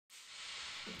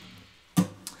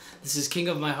This is King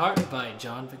of My Heart by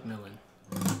John McMillan.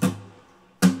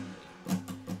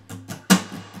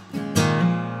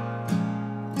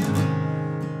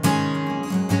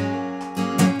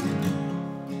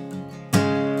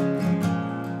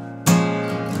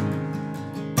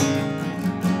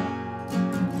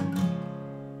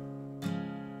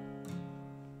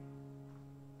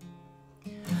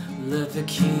 Let the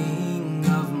king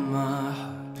of my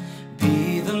heart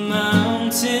be the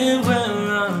mountain where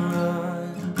I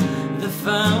run, the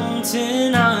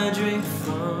fountain I drink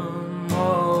from.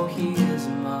 Oh, he is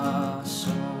my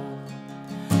song.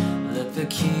 Let the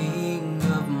king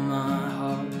of my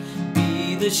heart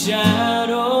be the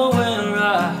shadow where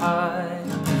I hide,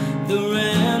 the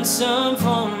ransom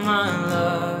for my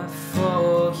life.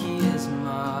 Oh, he is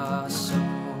my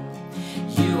song.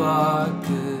 You are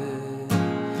good.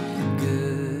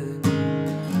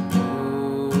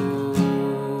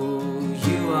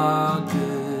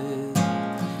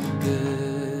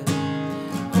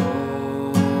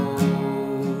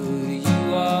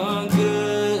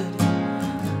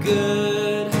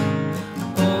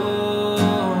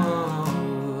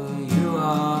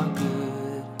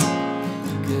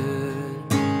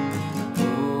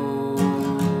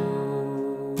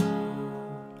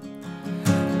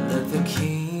 The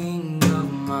king of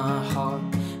my heart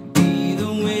be the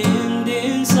wind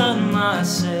inside my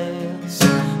sails,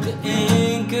 the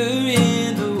anchor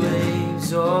in the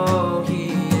waves. Oh,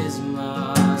 he is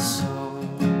my soul.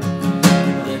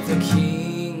 Let the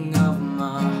king of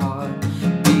my heart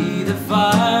be the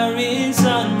fire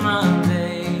inside my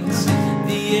veins,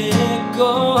 the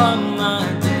echo of my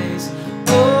days.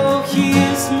 Oh, he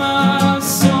is my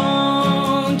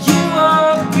song. You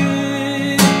are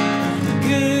good,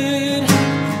 good.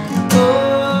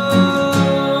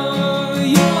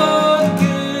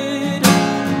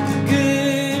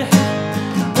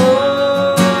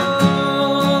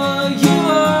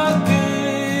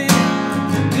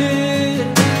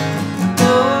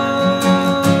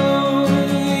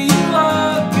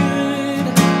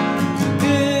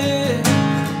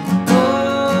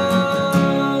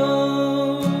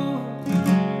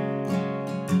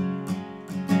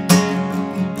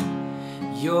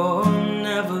 You're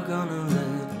never gonna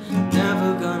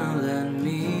let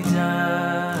me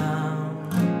down.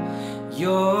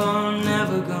 You're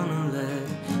never gonna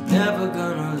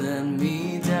let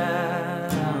me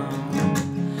down.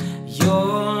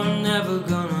 You're never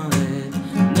gonna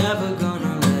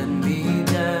let me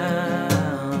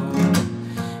down.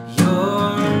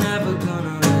 You're never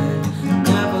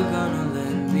gonna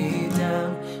let me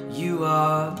down. You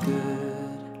are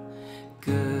good,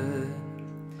 good.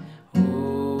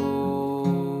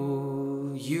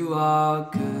 You are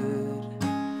good,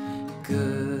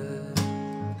 good.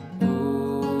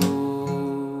 Oh,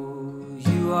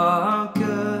 you are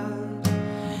good,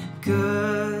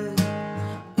 good.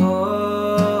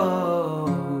 Oh,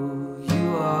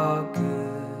 you are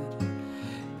good,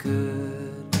 good.